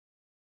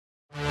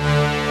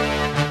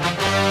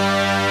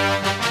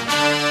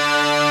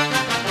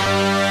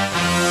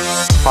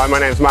Hi, my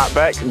name's Matt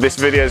Beck. This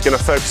video is going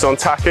to focus on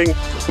tacking.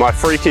 My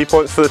 3 key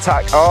points for the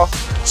tack are: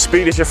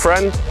 speed is your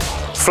friend,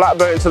 flat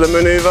boat into the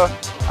manoeuvre,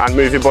 and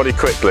move your body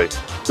quickly.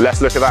 Let's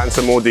look at that in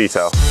some more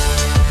detail.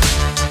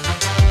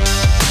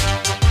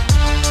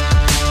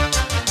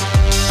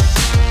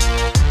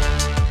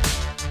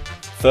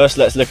 First,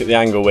 let's look at the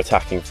angle we're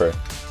tacking through.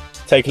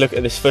 Take a look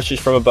at this footage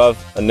from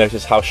above and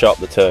notice how sharp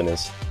the turn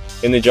is.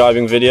 In the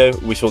jibing video,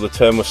 we saw the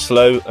turn was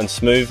slow and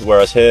smooth,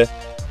 whereas here,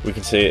 we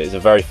can see it is a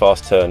very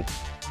fast turn.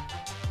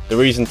 The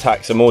reason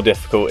tacks are more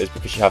difficult is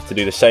because you have to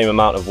do the same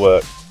amount of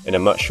work in a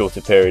much shorter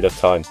period of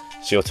time,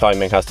 so your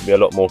timing has to be a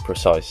lot more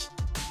precise.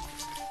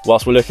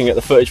 Whilst we're looking at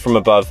the footage from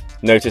above,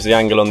 notice the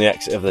angle on the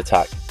exit of the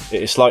tack.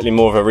 It is slightly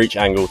more of a reach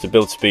angle to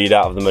build speed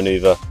out of the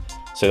manoeuvre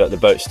so that the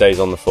boat stays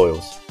on the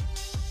foils.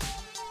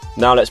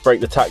 Now let's break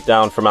the tack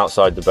down from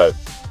outside the boat.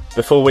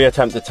 Before we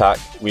attempt to tack,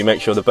 we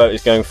make sure the boat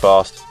is going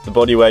fast, the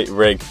body weight,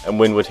 rig and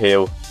windward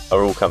heel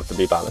are all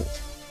comfortably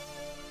balanced.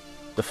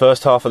 The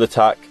first half of the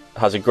tack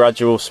has a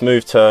gradual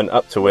smooth turn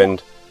up to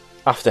wind.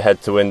 After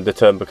head to wind, the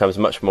turn becomes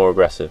much more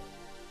aggressive.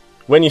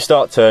 When you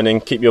start turning,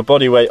 keep your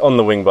body weight on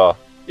the wing bar.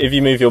 If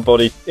you move your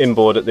body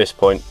inboard at this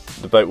point,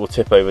 the boat will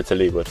tip over to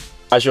leeward.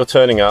 As you're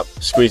turning up,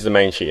 squeeze the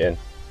main sheet in.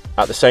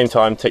 At the same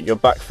time, take your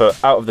back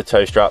foot out of the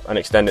tow strap and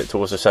extend it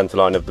towards the centre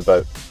line of the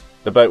boat.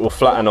 The boat will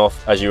flatten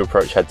off as you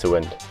approach head to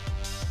wind.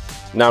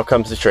 Now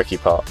comes the tricky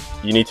part.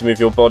 You need to move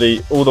your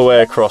body all the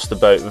way across the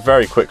boat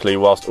very quickly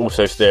whilst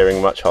also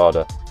steering much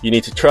harder. You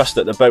need to trust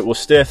that the boat will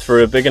steer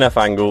through a big enough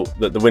angle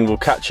that the wind will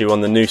catch you on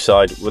the new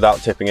side without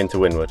tipping into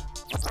windward.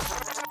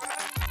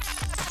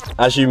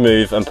 As you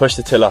move and push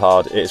the tiller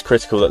hard, it is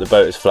critical that the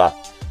boat is flat.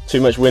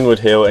 Too much windward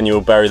heel and you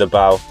will bury the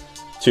bow.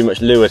 Too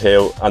much leeward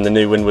heel and the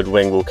new windward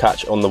wing will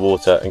catch on the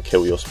water and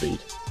kill your speed.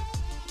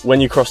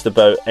 When you cross the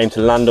boat, aim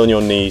to land on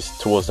your knees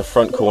towards the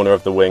front corner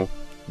of the wing.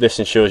 This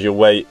ensures your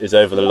weight is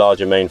over the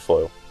larger main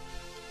foil.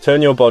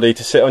 Turn your body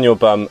to sit on your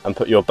bum and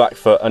put your back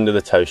foot under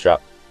the tow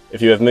strap.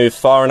 If you have moved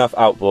far enough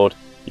outboard,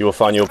 you will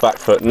find your back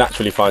foot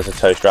naturally finds the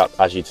tow strap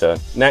as you turn.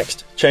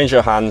 Next, change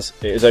your hands.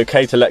 It is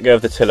okay to let go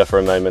of the tiller for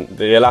a moment.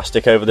 The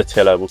elastic over the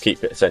tiller will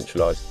keep it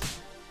centralised.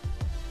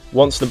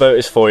 Once the boat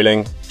is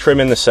foiling,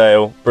 trim in the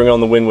sail, bring on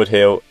the windward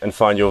heel and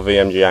find your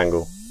VMG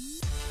angle.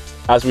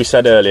 As we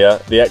said earlier,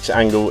 the exit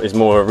angle is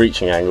more of a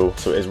reaching angle,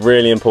 so it is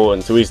really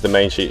important to ease the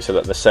main sheet so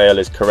that the sail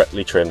is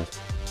correctly trimmed.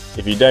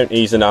 If you don't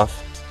ease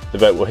enough, the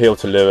boat will heel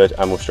to leeward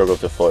and will struggle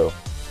to foil.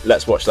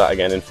 Let's watch that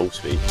again in full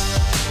speed.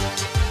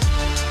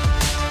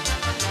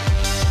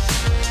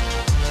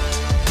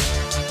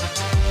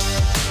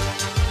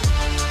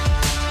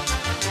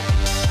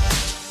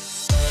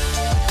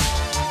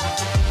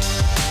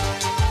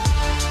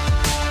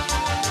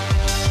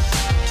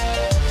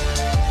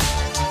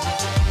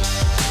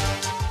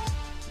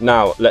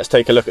 Now, let's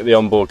take a look at the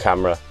onboard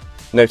camera.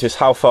 Notice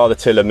how far the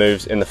tiller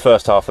moves in the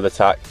first half of the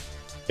tack.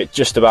 It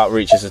just about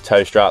reaches the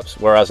tow straps,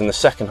 whereas in the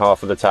second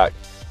half of the tack,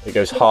 it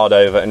goes hard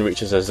over and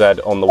reaches a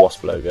Z on the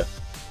WASZP logo.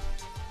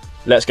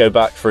 Let's go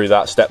back through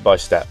that step by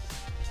step.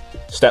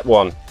 Step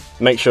 1,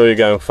 make sure you're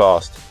going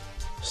fast.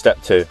 Step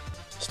 2,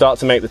 start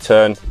to make the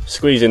turn,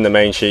 squeeze in the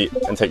main sheet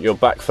and take your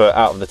back foot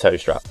out of the tow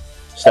strap.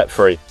 Step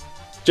 3,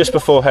 just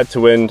before head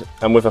to wind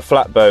and with a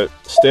flat boat,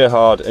 steer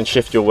hard and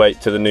shift your weight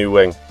to the new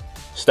wing.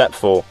 Step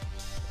 4,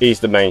 ease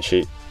the main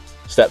sheet.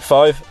 Step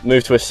 5,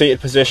 move to a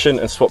seated position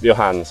and swap your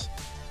hands.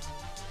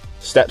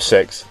 Step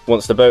 6,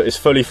 once the boat is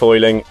fully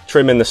foiling,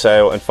 trim in the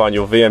sail and find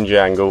your VMG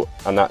angle,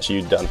 and that's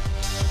you done.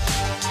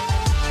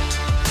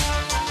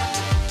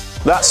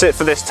 That's it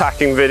for this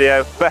tacking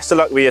video. Best of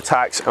luck with your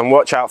tacks and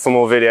watch out for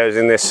more videos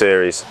in this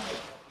series.